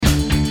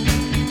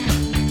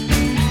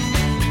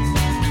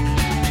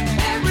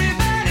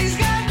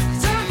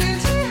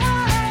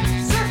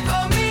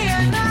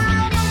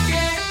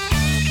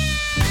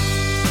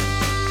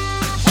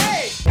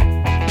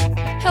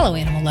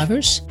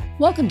lovers.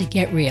 Welcome to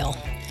Get Real,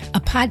 a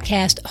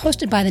podcast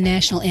hosted by the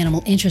National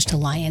Animal Interest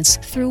Alliance,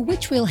 through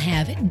which we'll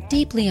have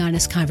deeply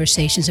honest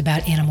conversations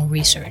about animal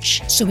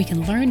research so we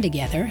can learn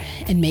together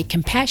and make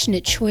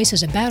compassionate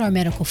choices about our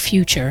medical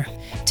future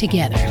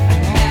together.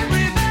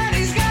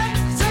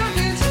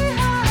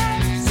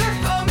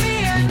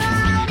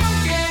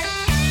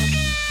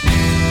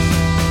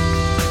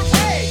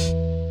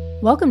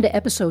 Welcome to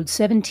episode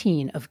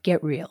 17 of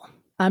Get Real.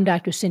 I'm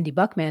Dr. Cindy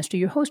Buckmaster,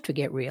 your host for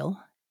Get Real.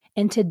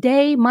 And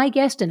today, my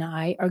guest and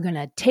I are going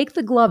to take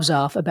the gloves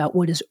off about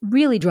what is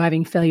really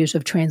driving failures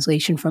of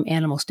translation from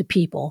animals to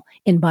people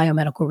in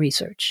biomedical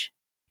research.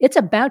 It's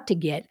about to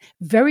get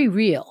very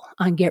real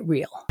on Get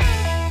Real.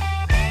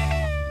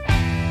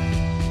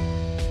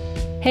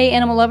 Hey,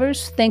 animal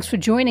lovers, thanks for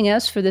joining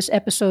us for this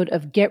episode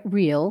of Get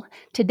Real.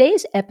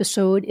 Today's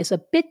episode is a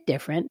bit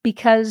different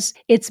because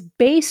it's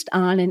based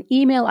on an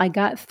email I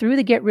got through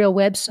the Get Real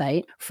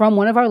website from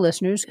one of our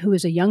listeners who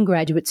is a young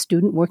graduate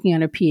student working on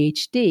her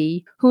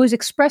PhD, who is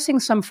expressing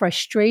some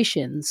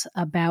frustrations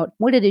about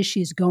what it is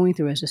she's going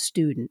through as a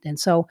student. And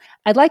so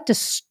I'd like to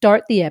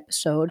start the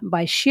episode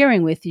by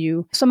sharing with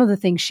you some of the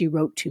things she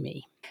wrote to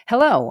me.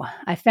 Hello,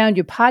 I found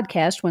your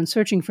podcast when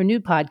searching for new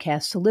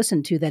podcasts to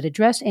listen to that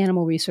address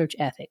animal research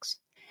ethics.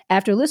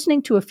 After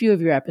listening to a few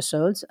of your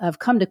episodes, I've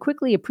come to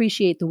quickly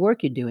appreciate the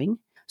work you're doing.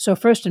 So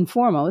first and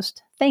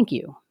foremost, thank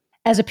you.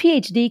 As a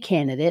PhD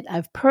candidate,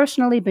 I've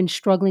personally been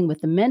struggling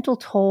with the mental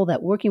toll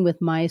that working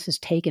with mice has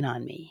taken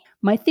on me.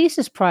 My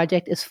thesis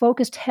project is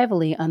focused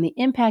heavily on the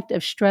impact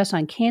of stress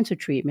on cancer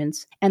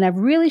treatments, and I've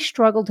really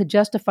struggled to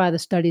justify the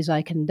studies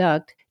I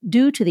conduct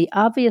due to the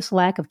obvious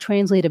lack of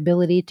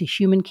translatability to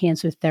human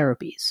cancer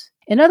therapies.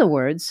 In other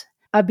words,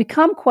 I've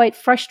become quite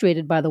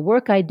frustrated by the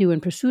work I do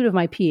in pursuit of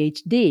my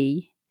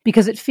PhD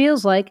because it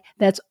feels like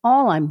that's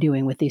all I'm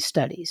doing with these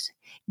studies,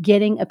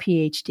 getting a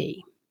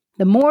PhD.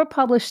 The more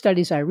published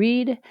studies I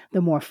read,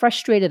 the more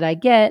frustrated I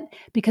get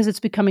because it's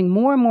becoming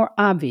more and more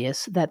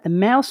obvious that the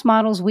mouse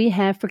models we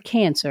have for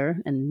cancer,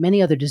 and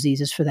many other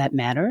diseases for that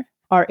matter,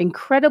 are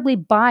incredibly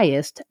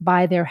biased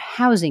by their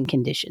housing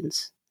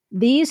conditions.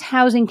 These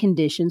housing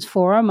conditions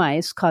for our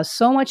mice cause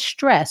so much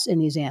stress in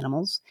these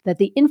animals that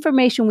the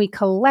information we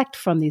collect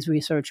from these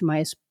research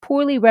mice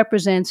poorly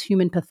represents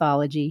human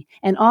pathology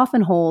and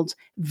often holds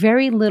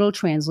very little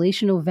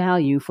translational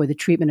value for the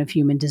treatment of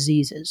human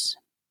diseases.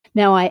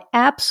 Now, I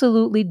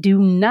absolutely do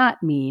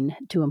not mean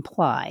to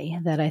imply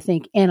that I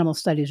think animal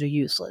studies are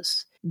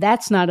useless.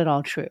 That's not at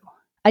all true.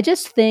 I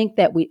just think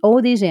that we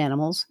owe these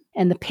animals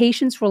and the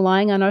patients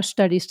relying on our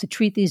studies to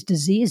treat these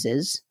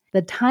diseases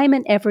the time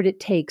and effort it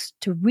takes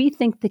to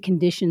rethink the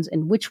conditions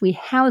in which we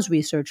house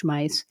research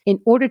mice in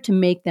order to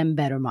make them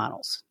better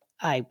models.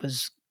 I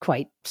was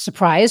quite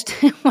surprised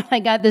when I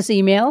got this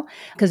email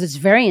because it's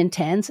very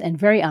intense and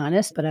very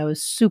honest, but I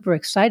was super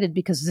excited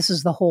because this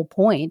is the whole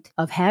point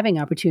of having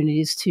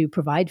opportunities to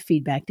provide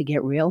feedback to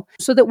Get Real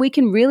so that we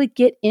can really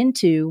get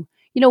into,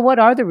 what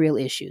are the real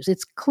issues?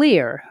 It's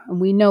clear,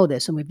 and we know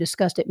this, and we've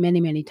discussed it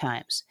many, many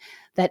times,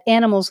 that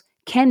animals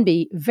can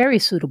be very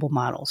suitable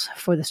models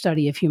for the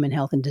study of human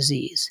health and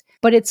disease.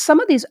 But it's some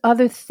of these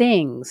other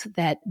things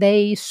that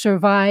they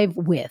survive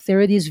with.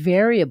 There are these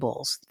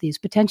variables, these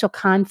potential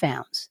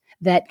confounds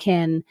that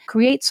can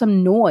create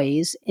some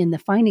noise in the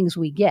findings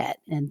we get.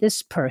 And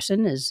this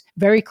person is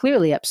very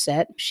clearly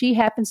upset. She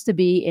happens to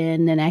be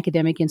in an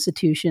academic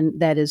institution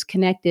that is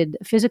connected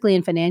physically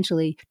and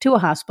financially to a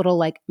hospital,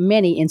 like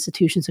many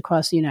institutions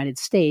across the United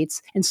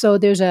States. And so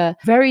there's a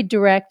very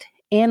direct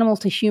animal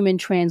to human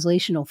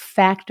translational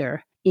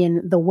factor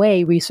in the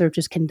way research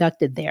is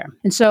conducted there.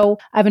 And so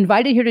I've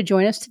invited her to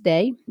join us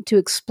today to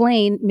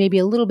explain maybe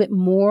a little bit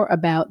more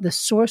about the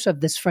source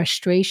of this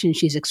frustration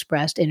she's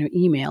expressed in her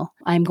email.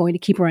 I'm going to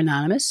keep her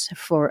anonymous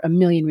for a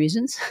million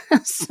reasons.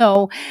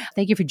 So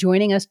thank you for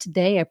joining us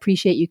today. I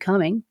appreciate you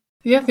coming.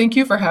 Yeah, thank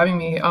you for having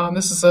me.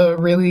 This is a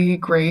really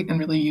great and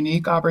really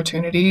unique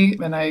opportunity,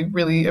 and I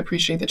really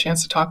appreciate the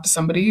chance to talk to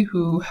somebody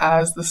who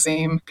has the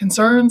same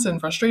concerns and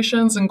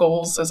frustrations and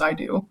goals as I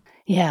do.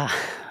 Yeah.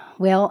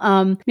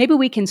 Well, maybe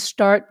we can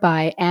start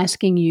by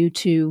asking you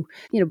to,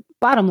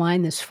 bottom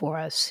line this for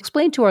us.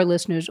 Explain to our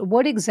listeners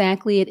what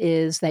exactly it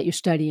is that you're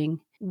studying,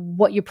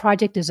 what your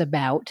project is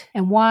about,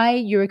 and why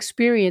your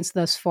experience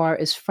thus far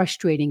is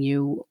frustrating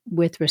you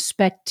with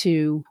respect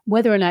to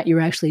whether or not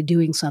you're actually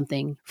doing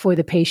something for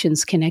the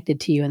patients connected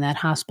to you in that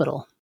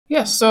hospital.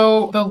 Yes,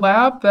 so the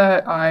lab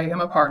that I am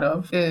a part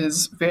of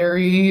is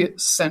very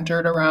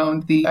centered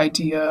around the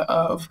idea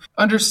of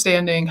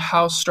understanding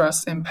how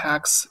stress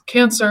impacts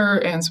cancer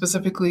and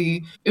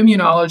specifically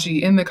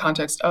immunology in the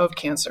context of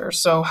cancer.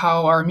 So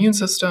how our immune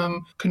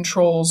system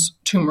controls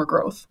tumor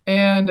growth.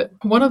 And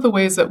one of the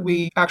ways that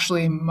we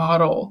actually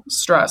model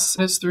stress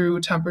is through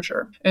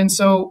temperature. And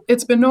so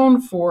it's been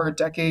known for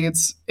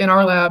decades in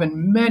our lab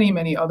and many,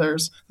 many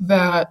others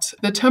that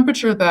the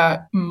temperature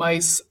that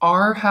mice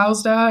are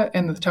housed at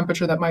and the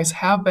temperature that mice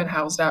have been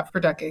housed at for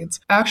decades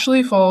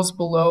actually falls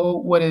below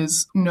what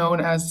is known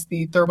as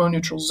the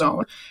thermoneutral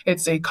zone.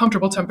 It's a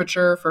comfortable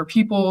temperature for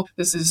people.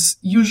 This is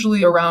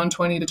usually around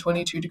 20 to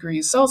 22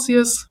 degrees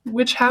Celsius,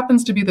 which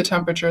happens to be the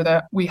temperature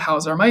that we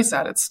house our mice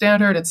at. It's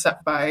standard, it's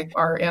set by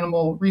our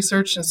animal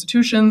research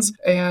institutions,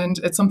 and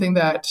it's something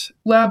that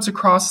labs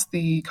across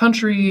the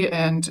country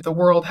and the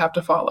world have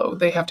to follow.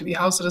 They have to be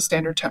housed at a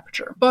standard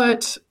temperature.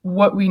 But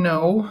what we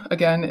know,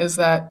 again, is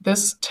that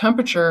this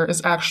temperature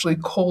is actually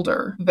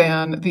colder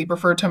than the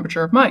preferred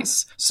temperature of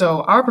mice.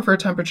 So our preferred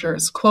temperature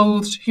as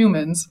clothed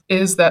humans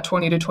is that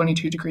 20 to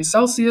 22 degrees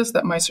Celsius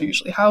that mice are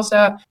usually housed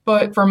at.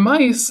 But for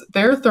mice,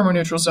 their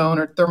thermoneutral zone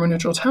or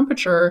thermoneutral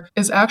temperature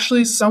is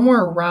actually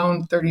somewhere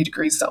around 30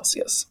 degrees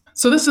Celsius.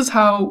 So this is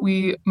how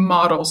we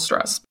model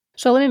stress.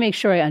 So let me make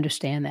sure I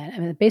understand that. I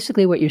mean,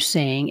 basically what you're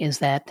saying is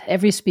that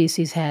every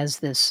species has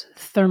this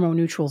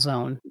thermoneutral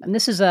zone. And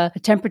this is a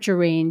temperature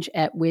range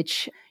at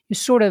which you're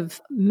sort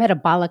of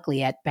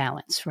metabolically at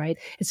balance, right?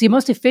 It's the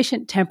most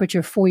efficient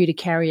temperature for you to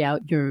carry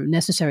out your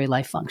necessary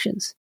life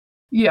functions.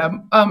 Yeah,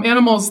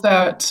 animals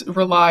that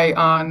rely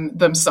on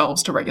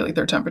themselves to regulate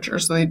their temperature.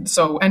 So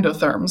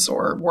endotherms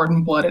or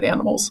warm-blooded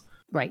animals.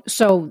 Right.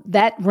 So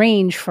that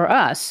range for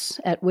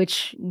us at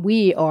which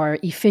we are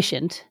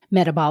efficient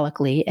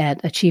metabolically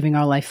at achieving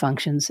our life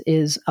functions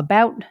is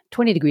about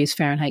 20 degrees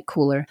Fahrenheit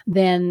cooler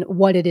than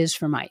what it is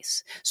for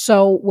mice.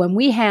 So when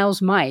we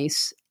house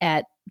mice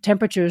at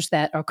temperatures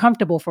that are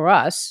comfortable for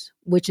us,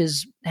 which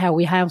is how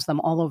we house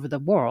them all over the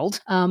world,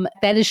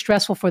 that is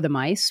stressful for the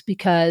mice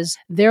because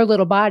their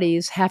little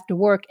bodies have to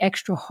work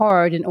extra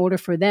hard in order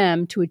for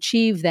them to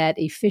achieve that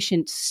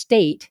efficient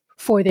state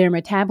for their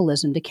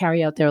metabolism to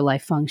carry out their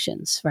life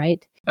functions,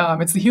 right?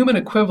 It's the human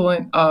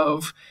equivalent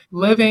of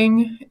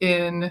living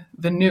in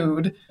the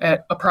nude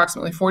at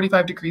approximately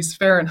 45 degrees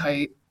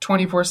Fahrenheit,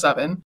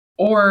 24/7,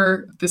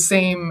 or the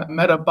same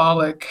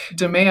metabolic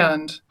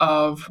demand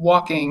of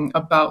walking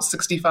about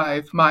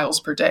 65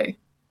 miles per day.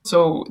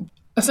 So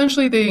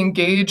essentially, they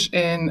engage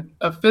in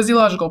a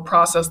physiological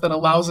process that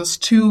allows us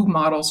to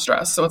model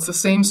stress. So it's the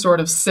same sort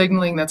of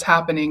signaling that's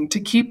happening to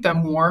keep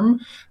them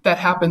warm that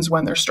happens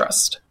when they're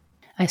stressed.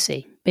 I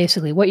see.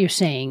 Basically, what you're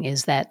saying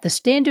is that the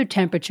standard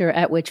temperature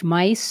at which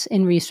mice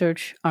in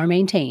research are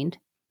maintained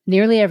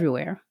nearly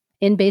everywhere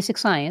in basic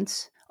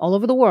science all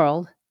over the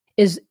world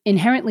is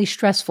inherently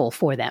stressful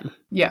for them.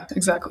 Yeah,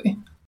 exactly.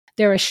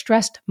 They're a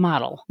stressed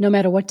model, no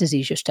matter what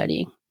disease you're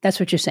studying.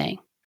 That's what you're saying.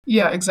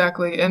 Yeah,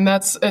 exactly. And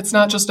it's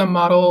not just a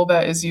model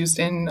that is used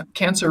in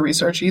cancer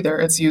research either.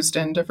 It's used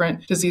in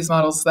different disease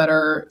models that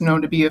are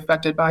known to be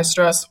affected by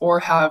stress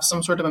or have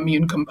some sort of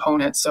immune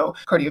component. So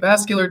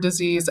cardiovascular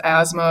disease,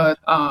 asthma,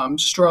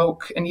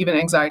 stroke, and even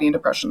anxiety and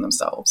depression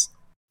themselves.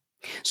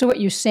 So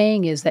what you're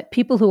saying is that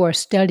people who are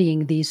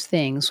studying these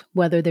things,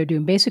 whether they're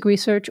doing basic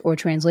research or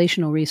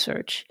translational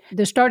research,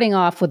 they're starting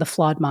off with a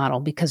flawed model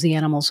because the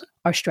animals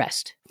are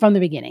stressed from the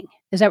beginning.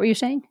 Is that what you're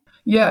saying?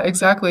 Yeah,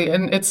 exactly.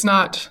 And it's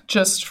not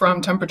just from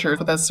temperature,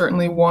 but that's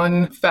certainly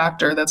one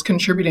factor that's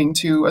contributing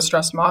to a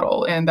stress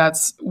model. And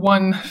that's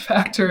one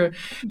factor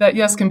that,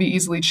 yes, can be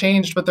easily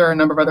changed, but there are a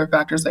number of other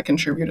factors that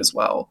contribute as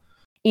well.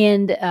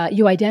 And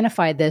you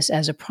identified this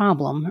as a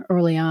problem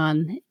early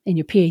on in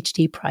your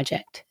PhD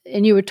project.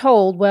 And you were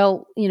told,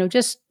 well,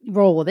 just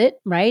roll with it,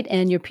 right?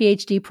 And your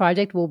PhD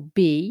project will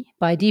be,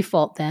 by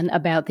default then,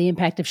 about the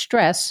impact of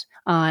stress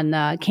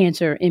on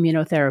cancer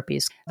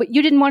immunotherapies. But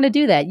you didn't want to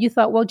do that. You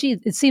thought, well,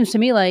 gee, it seems to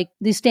me like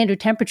these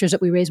standard temperatures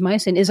that we raise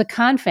mice in is a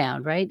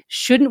confound, right?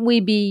 Shouldn't we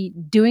be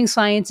doing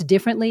science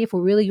differently if we're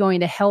really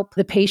going to help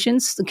the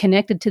patients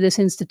connected to this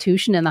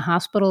institution and the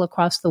hospital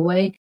across the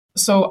way?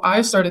 So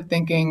I started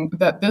thinking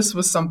that this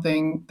was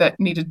something that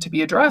needed to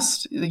be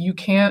addressed. You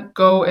can't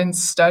go and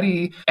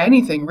study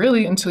anything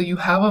really until you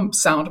have a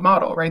sound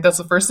model, right? That's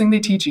the first thing they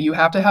teach you. You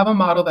have to have a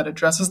model that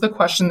addresses the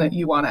question that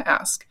you want to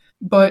ask.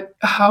 But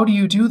how do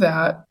you do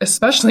that,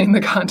 especially in the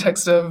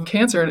context of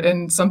cancer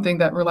and something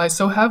that relies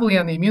so heavily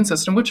on the immune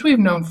system, which we've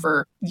known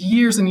for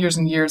years and years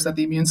and years that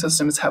the immune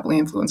system is heavily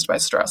influenced by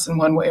stress in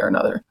one way or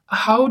another?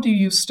 How do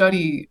you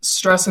study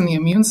stress in the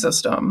immune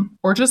system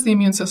or just the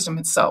immune system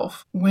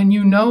itself when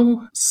you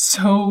know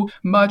so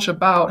much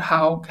about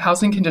how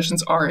housing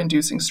conditions are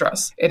inducing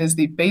stress? It is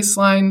the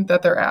baseline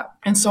that they're at.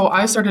 And so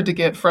I started to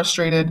get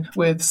frustrated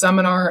with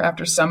seminar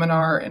after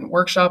seminar and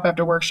workshop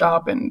after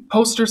workshop and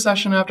poster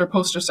session after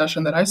poster session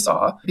that I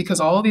saw,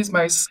 because all of these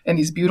mice and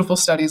these beautiful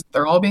studies,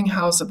 they're all being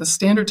housed at the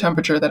standard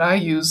temperature that I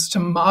use to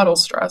model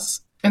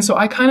stress. And so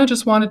I kind of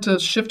just wanted to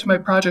shift my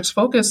project's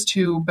focus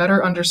to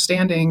better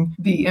understanding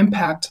the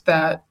impact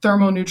that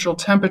thermoneutral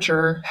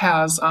temperature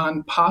has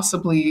on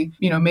possibly,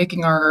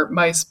 making our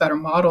mice better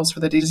models for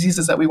the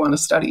diseases that we want to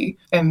study.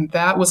 And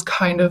that was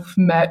kind of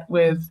met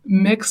with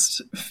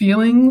mixed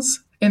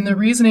feelings And the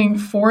reasoning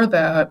for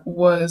that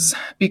was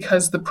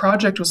because the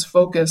project was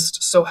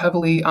focused so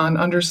heavily on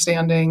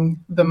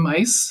understanding the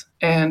mice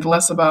and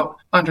less about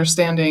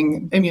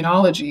understanding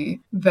immunology,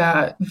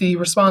 that the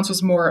response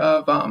was more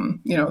of,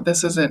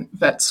 this isn't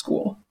vet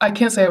school. I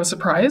can't say I was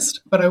surprised,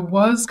 but I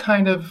was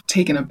kind of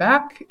taken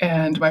aback,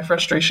 and my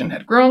frustration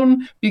had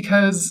grown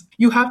because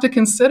you have to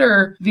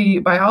consider the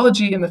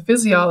biology and the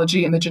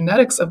physiology and the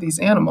genetics of these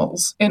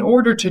animals in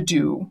order to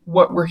do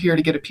what we're here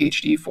to get a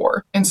PhD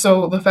for. And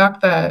so the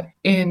fact that,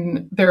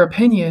 in their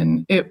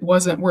opinion, it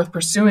wasn't worth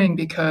pursuing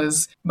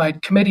because my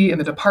committee and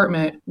the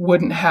department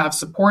wouldn't have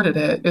supported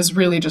it is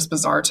really just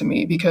bizarre to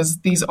me, because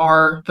these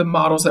are the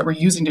models that we're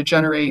using to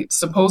generate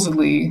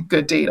supposedly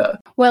good data.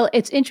 Well,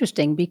 it's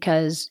interesting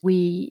because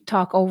we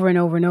talk over and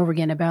over and over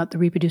again about the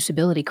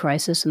reproducibility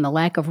crisis and the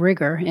lack of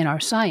rigor in our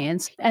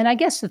science. And I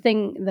guess the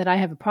thing that I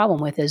have a problem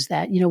with is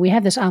that, we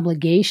have this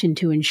obligation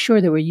to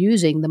ensure that we're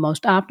using the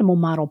most optimal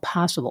model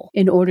possible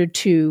in order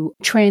to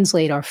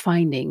translate our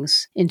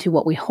findings into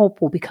what we hope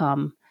will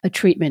become a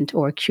treatment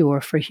or a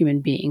cure for human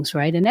beings,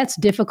 right? And that's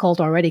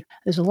difficult already.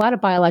 There's a lot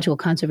of biological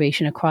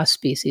conservation across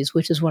species,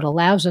 which is what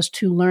allows us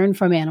to learn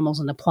from animals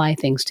and apply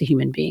things to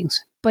human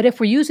beings. But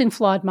if we're using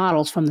flawed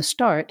models from the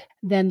start,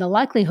 then the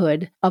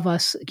likelihood of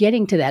us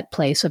getting to that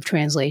place of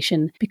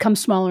translation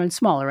becomes smaller and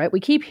smaller, right? We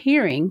keep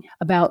hearing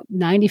about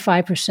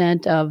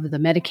 95% of the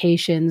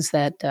medications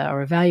that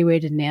are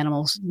evaluated in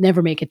animals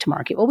never make it to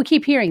market. Well, we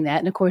keep hearing that.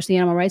 And of course, the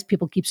animal rights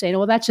people keep saying,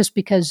 well, that's just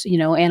because,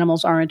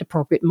 animals aren't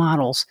appropriate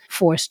models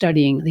for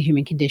studying the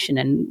human condition.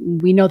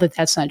 And we know that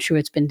that's not true.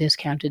 It's been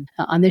discounted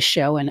on this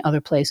show and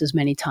other places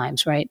many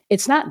times, right?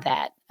 It's not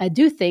that. I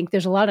do think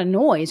there's a lot of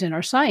noise in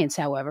our science,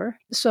 however.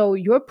 So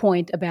your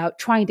point about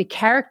trying to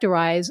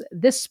characterize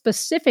this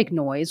specific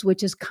noise,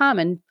 which is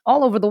common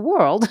all over the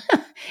world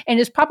and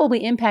is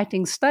probably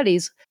impacting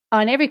studies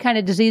on every kind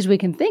of disease we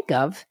can think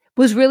of,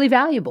 was really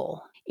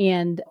valuable.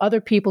 And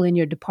other people in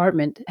your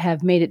department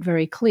have made it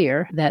very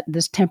clear that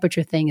this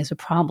temperature thing is a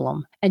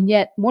problem. And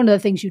yet, one of the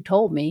things you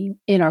told me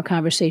in our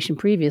conversation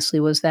previously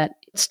was that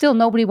still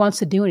nobody wants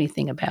to do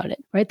anything about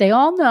it, right? They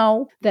all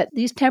know that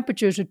these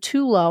temperatures are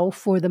too low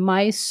for the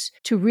mice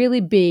to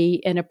really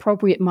be an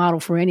appropriate model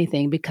for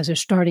anything because they're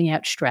starting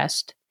out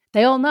stressed.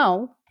 They all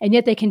know, and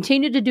yet they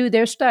continue to do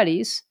their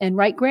studies and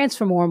write grants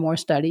for more and more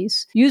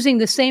studies using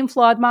the same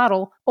flawed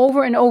model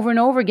over and over and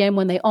over again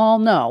when they all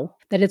know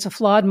that it's a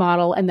flawed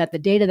model and that the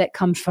data that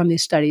comes from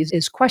these studies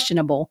is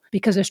questionable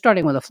because they're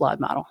starting with a flawed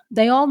model.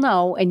 They all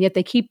know, and yet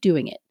they keep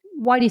doing it.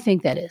 Why do you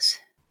think that is?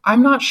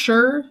 I'm not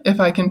sure if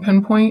I can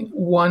pinpoint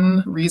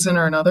one reason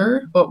or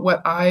another, but what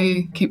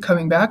I keep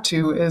coming back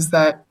to is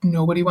that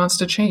nobody wants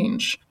to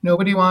change.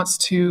 Nobody wants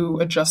to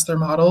adjust their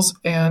models.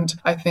 And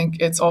I think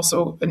it's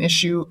also an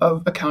issue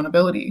of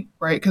accountability,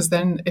 right? Because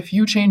then if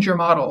you change your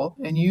model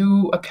and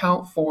you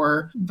account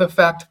for the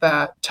fact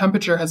that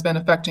temperature has been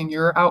affecting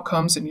your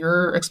outcomes and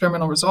your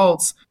experimental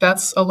results,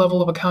 that's a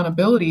level of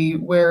accountability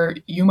where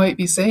you might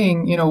be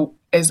saying,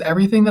 is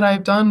everything that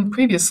I've done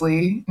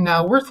previously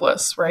now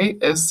worthless, right?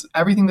 Is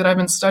everything that I've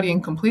been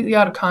studying completely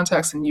out of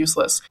context and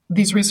useless?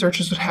 These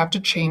researchers would have to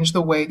change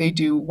the way they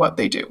do what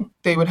they do.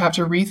 They would have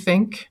to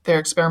rethink their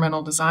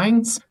experimental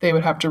designs. They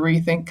would have to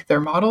rethink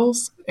their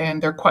models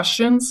and their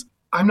questions.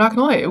 I'm not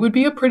going to lie, it would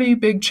be a pretty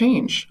big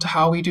change to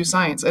how we do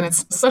science. And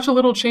it's such a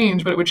little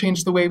change, but it would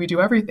change the way we do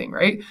everything,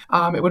 right?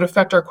 It would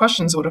affect our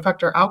questions. It would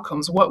affect our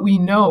outcomes. What we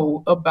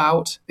know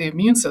about the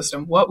immune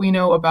system, what we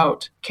know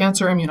about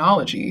cancer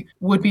immunology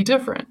would be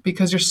different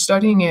because you're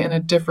studying it in a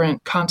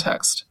different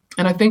context.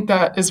 And I think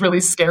that is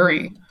really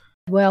scary.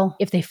 Well,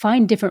 if they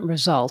find different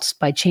results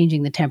by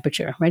changing the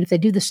temperature, right? If they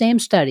do the same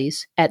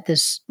studies at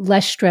this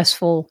less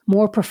stressful,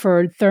 more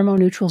preferred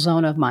thermoneutral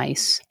zone of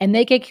mice, and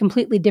they get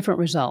completely different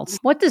results,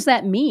 what does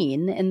that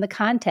mean in the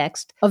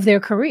context of their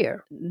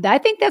career? I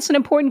think that's an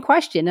important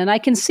question, and I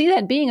can see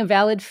that being a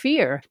valid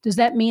fear. Does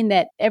that mean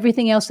that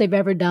everything else they've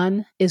ever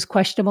done is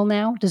questionable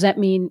now? Does that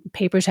mean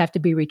papers have to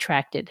be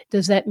retracted?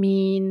 Does that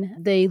mean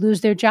they lose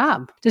their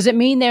job? Does it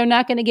mean they're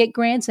not going to get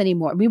grants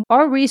anymore? I mean,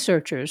 our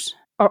researchers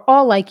are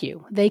all like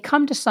you. They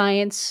come to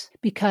science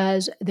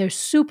because they're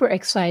super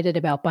excited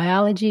about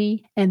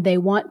biology and they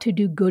want to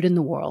do good in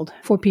the world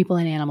for people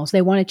and animals.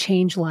 They want to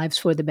change lives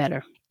for the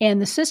better. And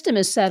the system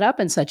is set up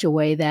in such a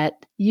way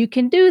that you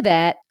can do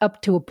that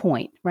up to a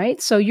point,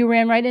 right? So you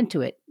ran right into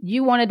it.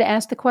 You wanted to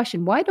ask the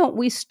question, why don't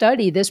we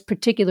study this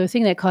particular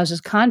thing that causes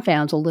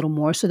confounds a little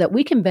more so that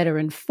we can better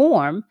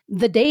inform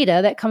the data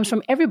that comes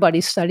from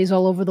everybody's studies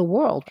all over the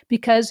world?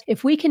 Because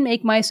if we can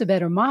make mice a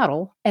better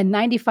model and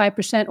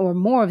 95% or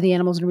more of the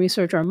animals in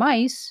research are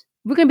mice,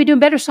 we're going to be doing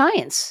better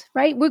science,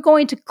 right? We're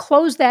going to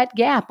close that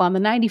gap on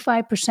the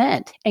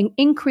 95% and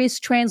increase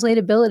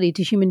translatability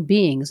to human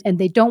beings. And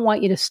they don't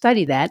want you to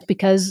study that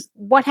because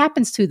what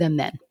happens to them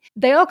then?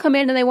 They all come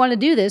in and they want to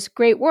do this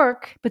great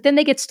work, but then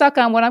they get stuck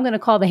on what I'm going to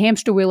call the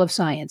hamster wheel of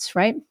science,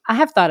 right? I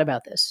have thought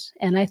about this.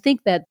 And I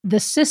think that the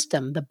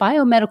system, the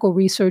biomedical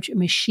research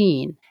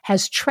machine,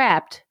 has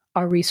trapped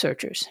our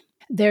researchers.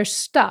 They're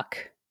stuck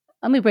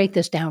Let me break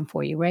this down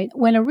for you, right?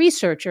 When a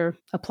researcher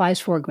applies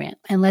for a grant,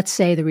 and let's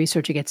say the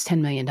researcher gets $10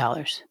 million,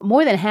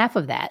 more than half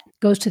of that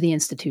goes to the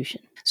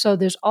institution. So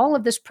there's all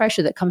of this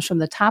pressure that comes from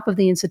the top of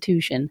the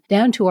institution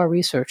down to our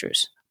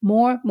researchers.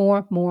 More.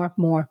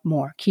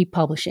 Keep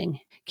publishing,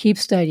 keep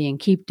studying,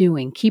 keep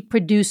doing, keep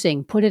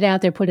producing, put it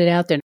out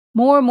there.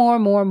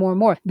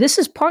 More. This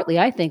is partly,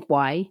 I think,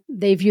 why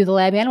they view the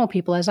lab animal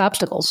people as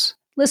obstacles.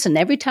 Listen,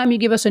 every time you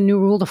give us a new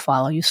rule to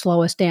follow, you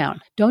slow us down.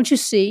 Don't you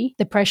see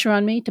the pressure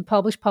on me to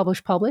publish,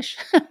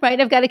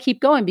 right? I've got to keep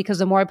going because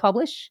the more I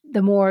publish,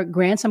 the more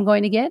grants I'm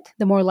going to get,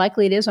 the more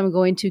likely it is I'm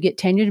going to get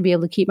tenure to be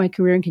able to keep my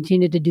career and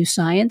continue to do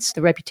science.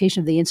 The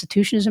reputation of the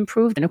institution is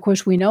improved. And of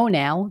course, we know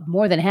now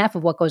more than half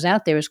of what goes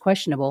out there is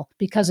questionable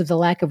because of the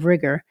lack of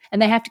rigor.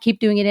 And they have to keep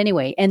doing it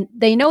anyway. And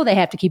they know they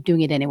have to keep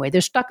doing it anyway. They're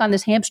stuck on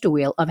this hamster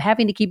wheel of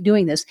having to keep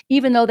doing this,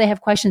 even though they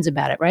have questions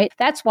about it, right?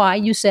 That's why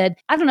you said,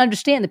 I don't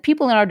understand the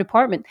people in our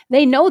department.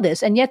 They know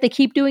this, and yet they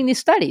keep doing these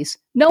studies,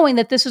 knowing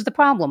that this is the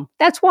problem.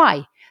 That's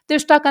why they're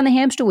stuck on the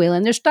hamster wheel,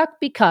 and they're stuck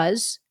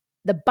because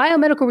the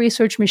biomedical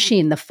research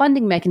machine, the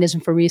funding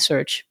mechanism for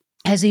research,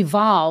 has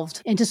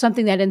evolved into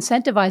something that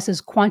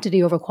incentivizes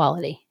quantity over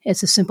quality.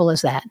 It's as simple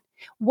as that.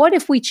 What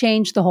if we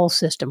change the whole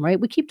system, right?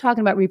 We keep talking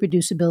about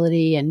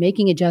reproducibility and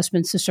making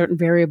adjustments to certain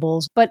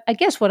variables. But I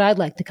guess what I'd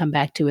like to come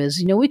back to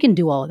is, we can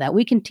do all of that.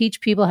 We can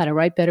teach people how to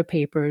write better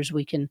papers.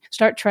 We can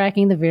start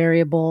tracking the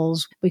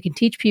variables. We can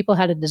teach people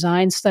how to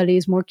design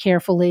studies more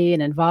carefully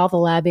and involve the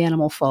lab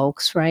animal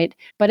folks, right?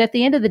 But at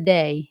the end of the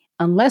day,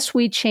 unless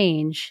we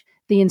change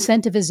the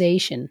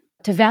incentivization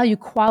to value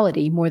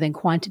quality more than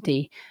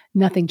quantity,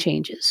 nothing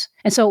changes.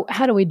 And so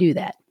how do we do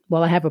that?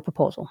 Well, I have a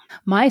proposal.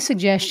 My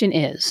suggestion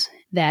is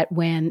that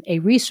when a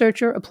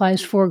researcher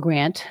applies for a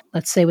grant,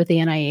 let's say with the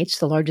NIH,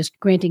 the largest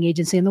granting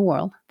agency in the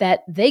world,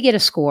 that they get a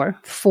score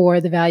for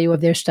the value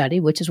of their study,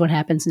 which is what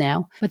happens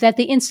now, but that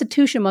the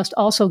institution must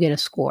also get a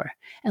score.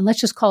 And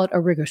let's just call it a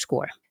rigor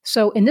score.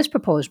 So in this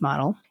proposed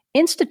model,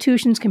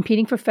 institutions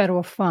competing for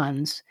federal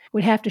funds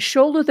would have to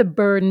shoulder the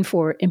burden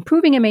for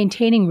improving and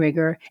maintaining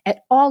rigor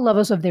at all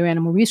levels of their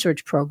animal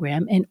research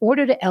program in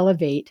order to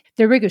elevate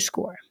their rigor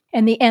score.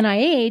 And the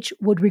NIH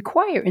would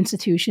require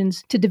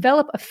institutions to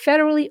develop a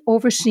federally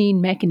overseen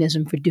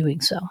mechanism for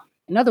doing so.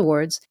 In other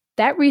words,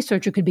 that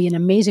researcher could be an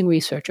amazing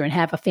researcher and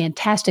have a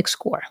fantastic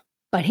score,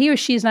 but he or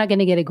she is not going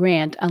to get a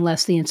grant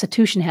unless the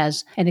institution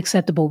has an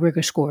acceptable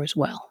rigor score as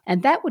well.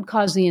 And that would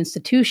cause the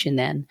institution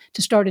then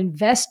to start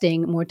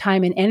investing more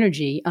time and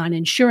energy on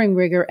ensuring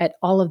rigor at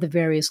all of the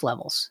various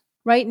levels.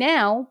 Right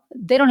now,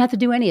 they don't have to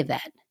do any of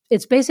that.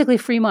 It's basically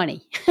free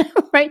money,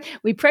 right?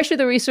 We pressure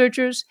the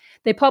researchers.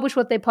 They publish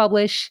what they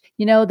publish.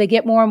 They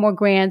get more and more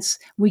grants.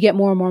 We get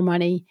more and more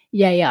money.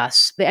 Yay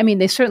us.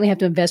 They certainly have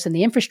to invest in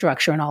the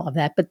infrastructure and all of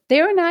that, but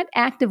they're not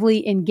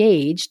actively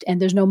engaged,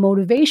 and there's no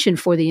motivation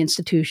for the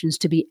institutions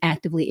to be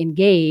actively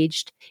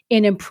engaged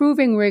in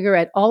improving rigor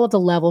at all of the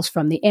levels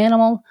from the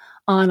animal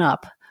on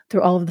up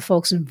through all of the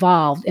folks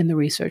involved in the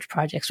research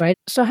projects, right?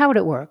 So how would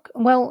it work?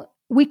 Well,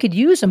 we could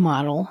use a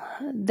model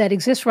that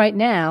exists right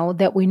now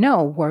that we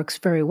know works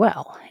very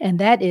well, and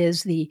that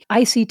is the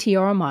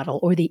ICTR model,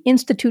 or the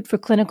Institute for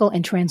Clinical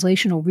and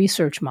Translational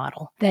Research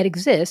model, that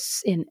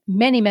exists in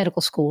many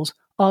medical schools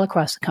all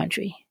across the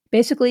country.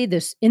 Basically,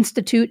 this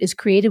institute is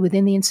created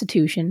within the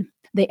institution.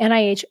 The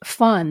NIH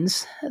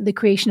funds the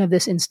creation of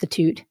this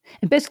institute,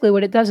 and basically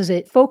what it does is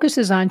it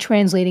focuses on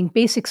translating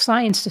basic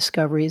science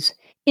discoveries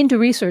into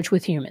research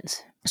with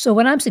humans. So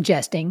what I'm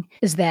suggesting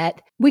is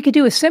that we could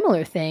do a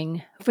similar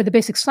thing for the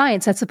basic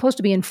science that's supposed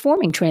to be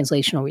informing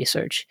translational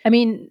research.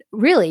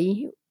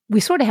 Really,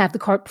 we sort of have the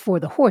cart before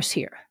the horse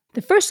here.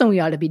 The first thing we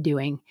ought to be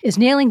doing is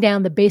nailing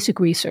down the basic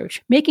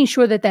research, making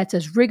sure that that's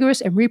as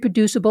rigorous and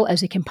reproducible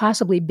as it can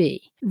possibly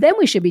be. Then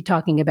we should be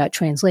talking about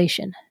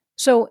translation.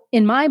 So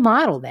in my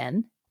model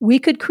then, we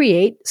could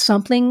create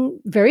something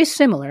very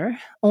similar,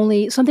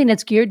 only something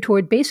that's geared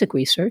toward basic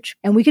research,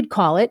 and we could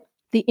call it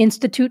the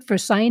Institute for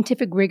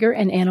Scientific Rigor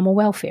and Animal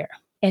Welfare.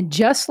 And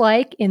just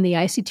like in the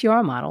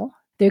ICTR model,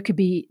 there could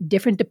be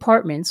different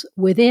departments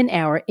within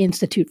our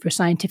Institute for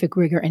Scientific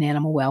Rigor and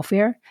Animal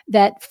Welfare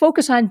that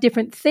focus on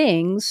different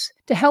things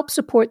to help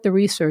support the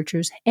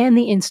researchers and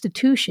the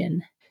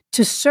institution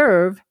to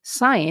serve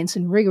science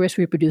in rigorous,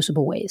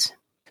 reproducible ways.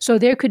 So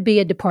there could be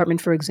a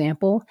department, for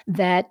example,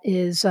 that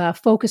is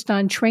focused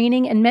on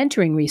training and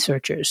mentoring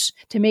researchers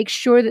to make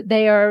sure that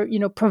they are,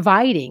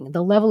 providing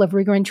the level of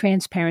rigor and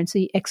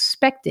transparency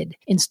expected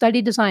in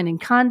study design and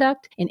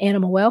conduct, in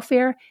animal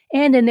welfare,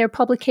 and in their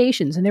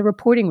publications and their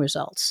reporting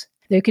results.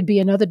 There could be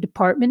another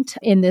department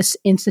in this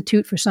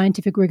Institute for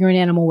Scientific Rigor and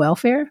Animal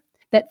Welfare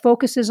that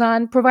focuses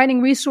on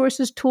providing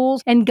resources,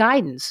 tools, and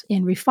guidance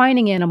in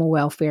refining animal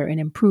welfare and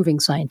improving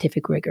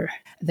scientific rigor.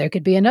 There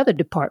could be another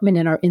department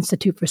in our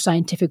Institute for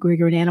Scientific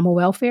Rigor and Animal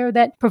Welfare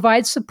that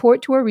provides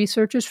support to our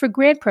researchers for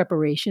grant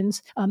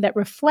preparations that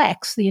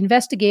reflects the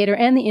investigator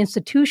and the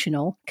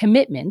institutional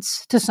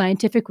commitments to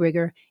scientific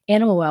rigor,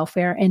 animal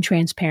welfare, and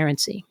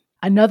transparency.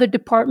 Another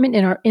department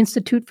in our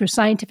Institute for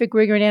Scientific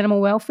Rigor and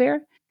Animal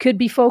Welfare could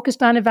be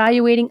focused on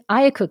evaluating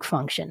IACUC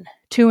function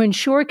to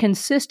ensure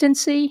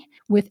consistency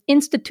with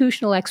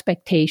institutional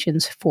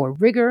expectations for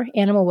rigor,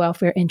 animal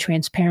welfare, and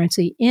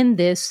transparency in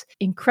this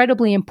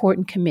incredibly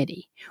important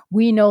committee.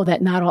 We know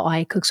that not all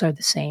IACUCs are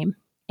the same,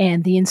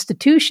 and the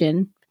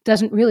institution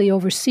doesn't really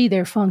oversee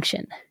their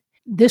function.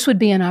 This would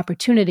be an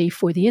opportunity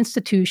for the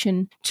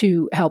institution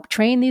to help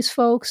train these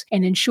folks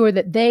and ensure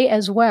that they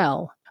as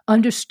well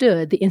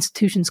understood the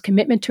institution's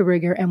commitment to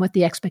rigor and what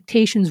the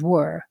expectations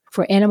were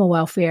for animal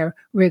welfare,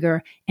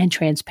 rigor, and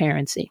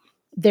transparency.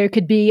 There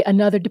could be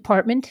another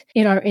department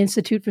in our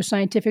Institute for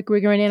Scientific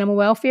Rigor and Animal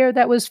Welfare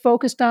that was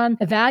focused on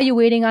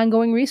evaluating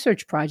ongoing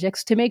research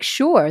projects to make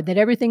sure that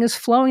everything is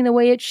flowing the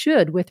way it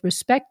should with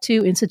respect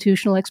to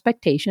institutional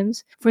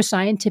expectations for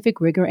scientific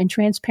rigor and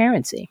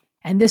transparency.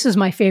 And this is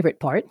my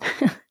favorite part.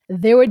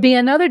 There would be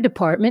another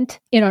department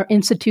in our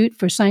Institute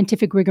for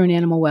Scientific Rigor and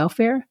Animal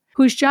Welfare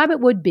whose job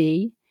it would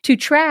be to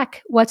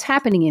track what's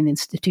happening in the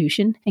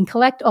institution and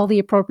collect all the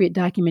appropriate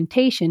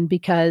documentation,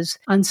 because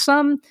on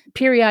some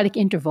periodic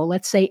interval,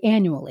 let's say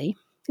annually,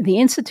 the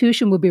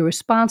institution would be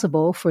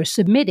responsible for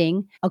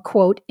submitting a,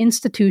 quote,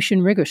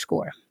 institution rigor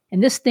score.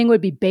 And this thing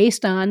would be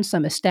based on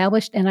some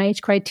established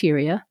NIH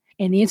criteria,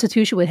 and the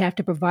institution would have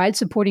to provide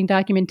supporting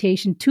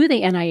documentation to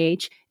the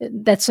NIH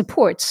that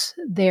supports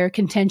their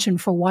contention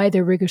for why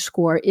their rigor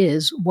score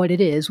is what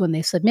it is when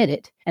they submit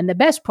it. And the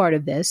best part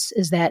of this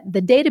is that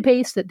the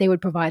database that they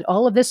would provide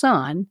all of this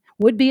on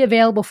would be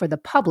available for the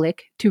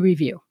public to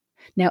review.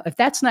 Now, if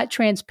that's not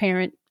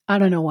transparent, I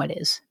don't know what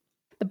is.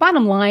 The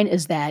bottom line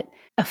is that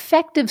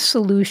effective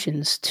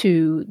solutions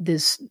to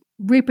this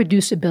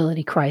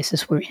reproducibility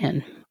crisis we're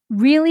in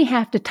really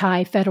have to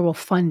tie federal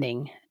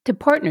funding to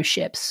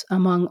partnerships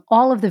among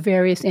all of the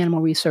various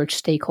animal research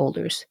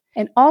stakeholders.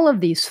 And all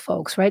of these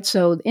folks, right?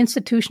 So the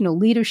institutional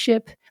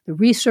leadership, the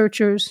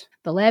researchers,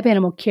 the lab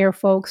animal care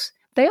folks,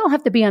 they all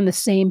have to be on the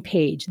same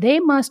page. They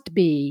must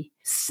be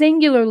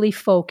singularly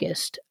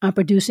focused on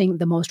producing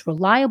the most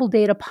reliable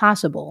data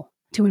possible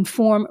to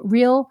inform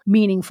real,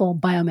 meaningful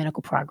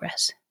biomedical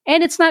progress.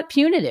 And it's not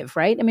punitive,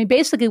 right? I mean,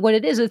 basically what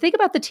it is think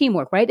about the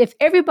teamwork, right? If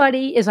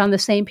everybody is on the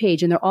same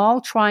page and they're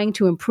all trying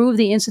to improve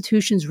the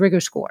institution's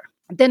rigor score,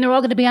 then they're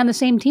all going to be on the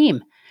same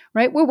team,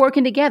 right? We're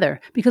working together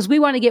because we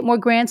want to get more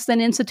grants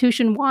than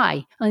institution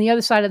Y on the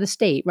other side of the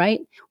state, right?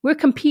 We're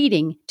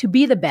competing to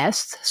be the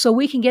best so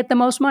we can get the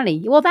most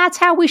money. Well, that's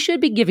how we should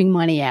be giving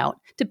money out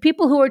to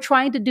people who are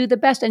trying to do the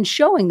best and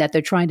showing that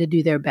they're trying to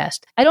do their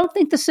best. I don't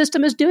think the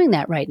system is doing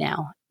that right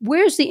now.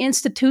 Where's the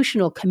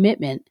institutional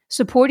commitment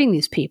supporting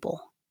these people?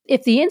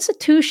 If the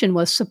institution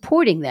was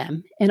supporting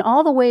them in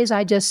all the ways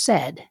I just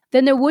said,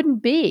 then there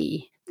wouldn't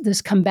be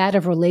this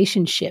combative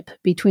relationship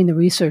between the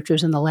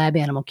researchers and the lab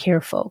animal care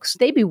folks.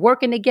 They'd be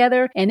working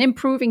together and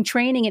improving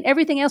training and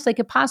everything else they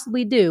could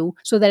possibly do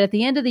so that at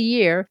the end of the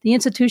year, the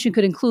institution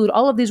could include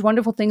all of these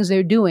wonderful things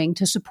they're doing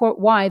to support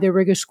why their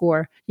rigor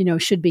score,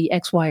 should be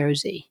X, Y, or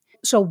Z.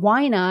 So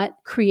why not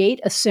create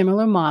a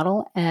similar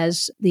model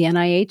as the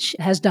NIH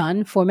has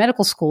done for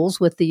medical schools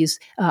with these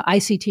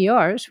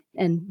ICTRs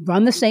and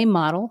run the same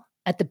model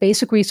at the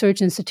basic research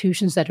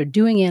institutions that are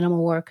doing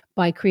animal work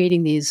by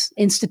creating these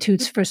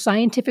institutes for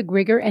scientific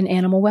rigor and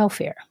animal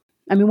welfare?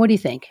 I mean, what do you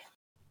think?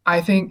 I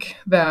think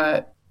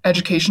that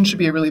education should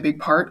be a really big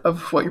part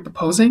of what you're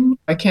proposing.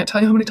 I can't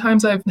tell you how many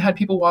times I've had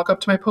people walk up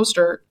to my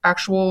poster,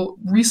 actual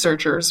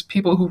researchers,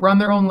 people who run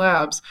their own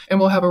labs, and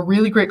we'll have a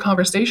really great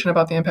conversation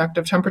about the impact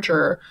of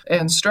temperature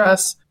and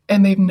stress.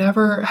 And they've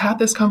never had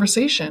this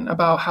conversation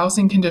about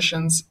housing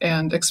conditions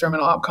and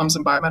experimental outcomes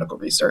in biomedical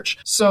research.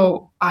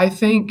 So I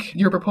think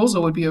your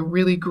proposal would be a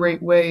really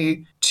great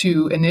way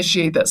to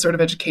initiate that sort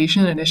of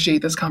education,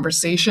 initiate this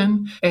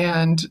conversation,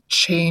 and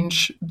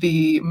change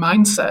the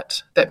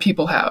mindset that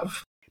people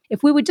have.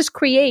 If we would just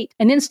create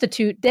an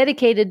institute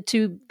dedicated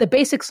to the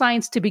basic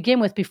science to begin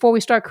with before we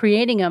start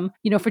creating them,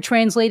 for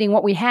translating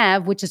what we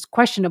have, which is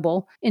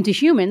questionable, into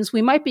humans,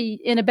 we might be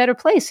in a better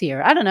place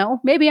here. I don't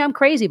know. Maybe I'm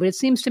crazy, but it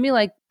seems to me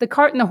like the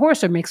cart and the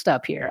horse are mixed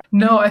up here.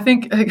 No, I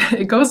think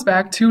it goes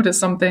back to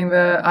something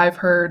that I've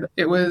heard.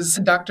 It was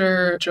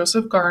Dr.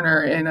 Joseph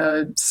Garner in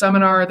a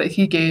seminar that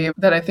he gave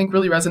that I think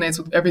really resonates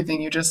with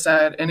everything you just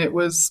said. And it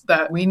was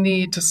that we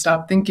need to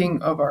stop thinking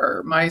of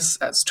our mice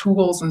as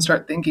tools and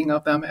start thinking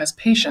of them as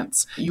patients.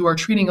 You are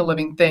treating a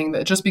living thing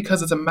that just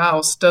because it's a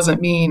mouse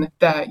doesn't mean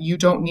that you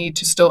don't need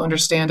to still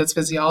understand its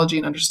physiology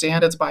and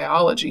understand its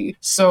biology.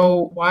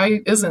 So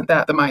why isn't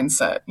that the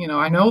mindset?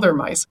 I know they're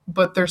mice,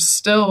 but they're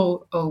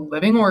still a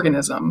living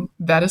organism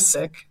that is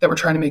sick that we're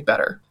trying to make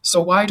better.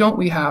 So why don't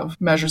we have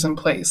measures in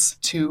place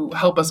to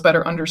help us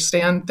better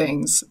understand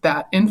things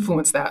that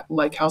influence that,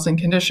 like housing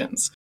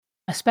conditions?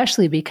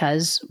 Especially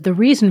because the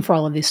reason for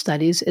all of these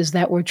studies is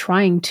that we're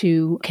trying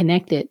to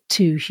connect it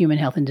to human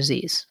health and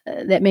disease.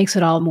 That makes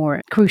it all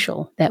more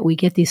crucial that we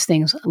get these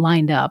things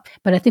lined up.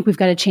 But I think we've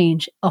got to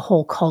change a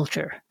whole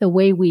culture. The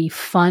way we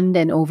fund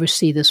and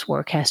oversee this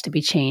work has to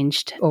be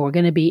changed, or we're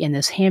going to be in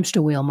this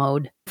hamster wheel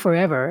mode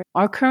forever.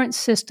 Our current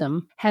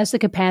system has the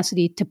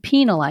capacity to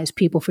penalize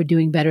people for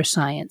doing better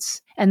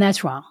science, and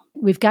that's wrong.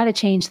 We've got to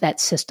change that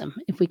system.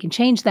 If we can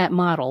change that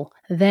model,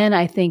 then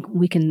I think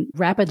we can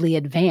rapidly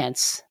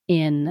advance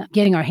in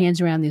getting our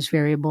hands around these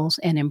variables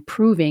and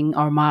improving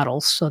our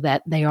models so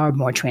that they are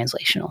more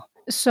translational.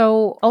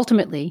 So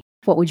ultimately,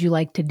 what would you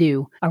like to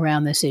do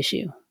around this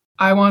issue?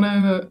 I want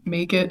to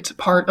make it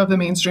part of the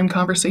mainstream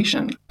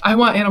conversation. I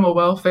want animal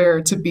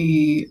welfare to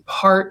be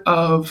part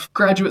of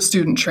graduate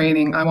student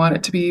training. I want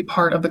it to be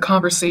part of the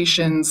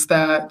conversations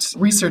that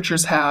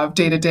researchers have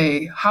day to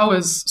day. How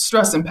is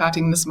stress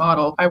impacting this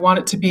model? I want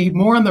it to be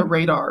more on the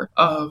radar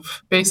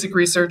of basic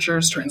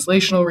researchers,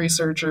 translational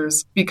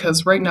researchers,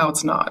 because right now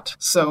it's not.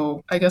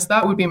 So I guess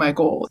that would be my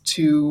goal,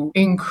 to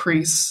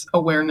increase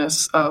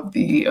awareness of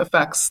the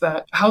effects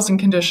that housing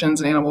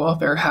conditions and animal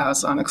welfare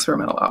has on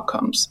experimental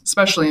outcomes,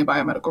 especially in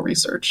biomedical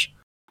research.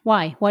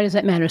 Why? Why does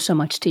that matter so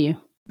much to you?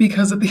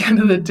 Because at the end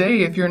of the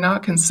day, if you're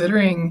not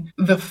considering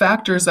the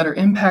factors that are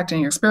impacting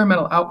your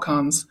experimental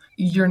outcomes,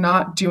 you're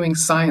not doing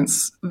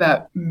science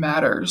that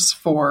matters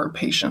for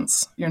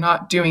patients. You're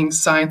not doing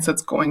science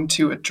that's going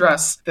to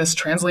address this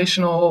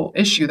translational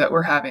issue that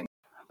we're having.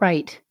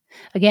 Right.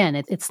 Again,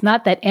 it's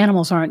not that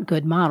animals aren't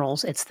good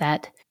models. It's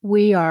that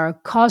we are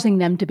causing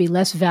them to be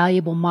less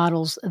valuable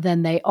models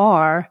than they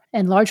are,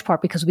 in large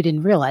part because we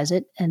didn't realize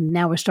it, and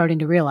now we're starting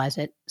to realize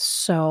it.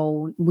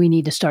 So we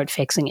need to start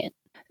fixing it.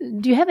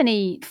 Do you have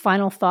any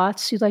final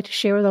thoughts you'd like to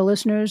share with our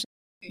listeners?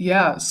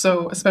 Yeah,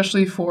 so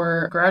especially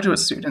for graduate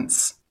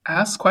students,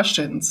 ask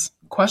questions.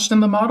 Question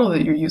the model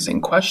that you're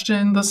using,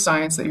 question the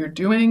science that you're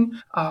doing,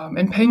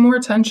 and pay more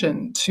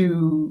attention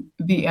to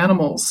the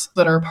animals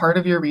that are part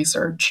of your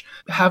research.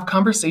 Have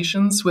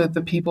conversations with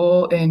the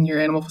people in your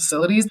animal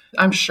facilities.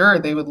 I'm sure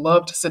they would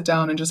love to sit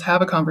down and just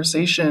have a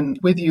conversation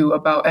with you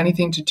about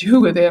anything to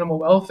do with animal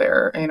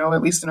welfare.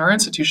 At least in our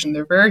institution,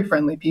 they're very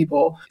friendly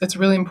people. It's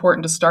really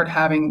important to start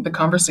having the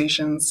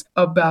conversations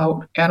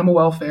about animal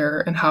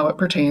welfare and how it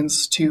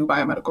pertains to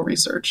biomedical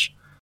research.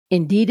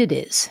 Indeed it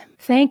is.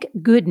 Thank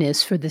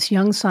goodness for this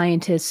young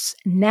scientist's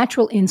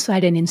natural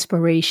insight and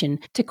inspiration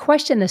to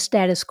question the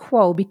status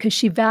quo because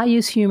she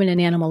values human and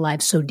animal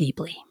lives so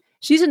deeply.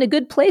 She's in a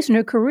good place in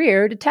her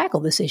career to tackle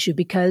this issue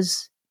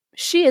because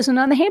she isn't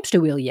on the hamster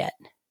wheel yet.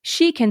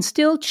 She can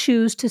still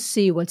choose to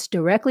see what's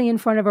directly in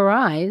front of her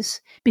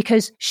eyes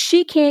because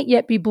she can't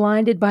yet be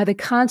blinded by the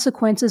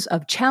consequences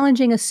of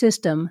challenging a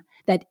system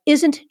that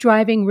isn't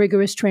driving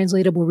rigorous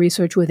translatable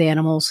research with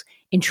animals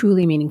in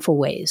truly meaningful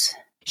ways.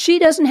 She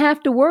doesn't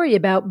have to worry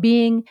about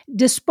being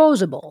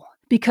disposable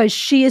because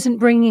she isn't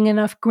bringing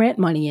enough grant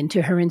money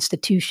into her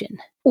institution,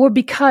 or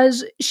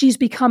because she's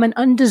become an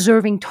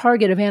undeserving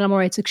target of animal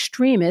rights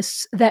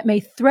extremists that may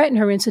threaten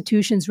her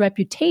institution's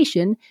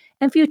reputation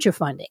and future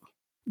funding.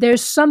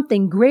 There's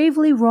something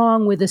gravely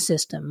wrong with a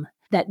system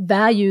that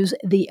values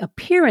the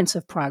appearance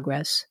of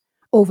progress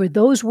over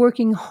those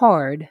working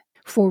hard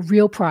for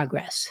real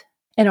progress.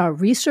 And our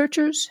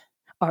researchers,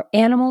 our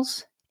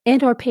animals,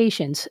 and our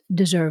patients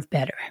deserve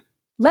better.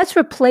 Let's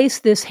replace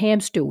this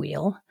hamster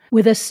wheel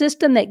with a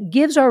system that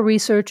gives our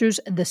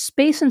researchers the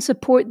space and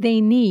support they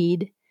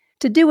need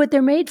to do what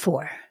they're made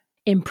for,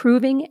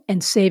 improving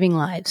and saving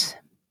lives.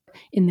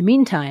 In the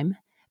meantime,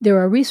 there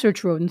are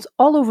research rodents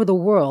all over the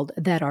world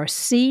that are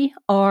CRAMPED.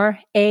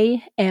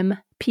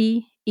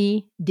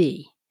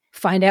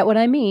 Find out what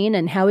I mean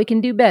and how we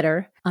can do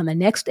better on the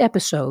next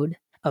episode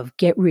of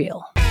Get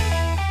Real.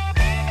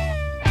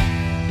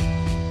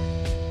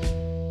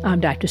 I'm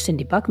Dr.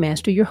 Cindy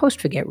Buckmaster, your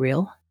host for Get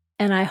Real.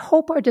 And I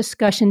hope our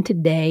discussion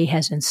today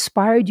has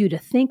inspired you to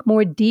think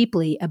more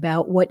deeply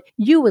about what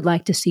you would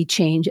like to see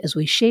change as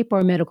we shape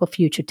our medical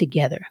future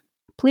together.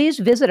 Please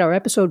visit our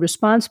episode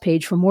response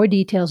page for more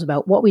details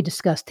about what we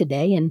discussed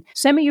today and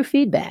send me your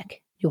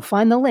feedback. You'll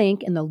find the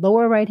link in the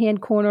lower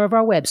right-hand corner of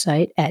our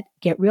website at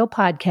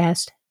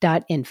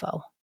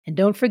getrealpodcast.info. And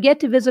don't forget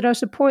to visit our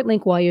support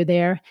link while you're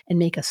there and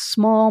make a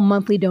small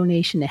monthly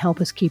donation to help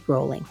us keep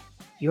rolling.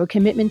 Your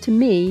commitment to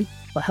me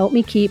will help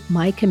me keep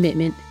my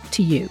commitment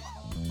to you.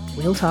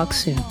 We'll talk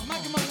soon.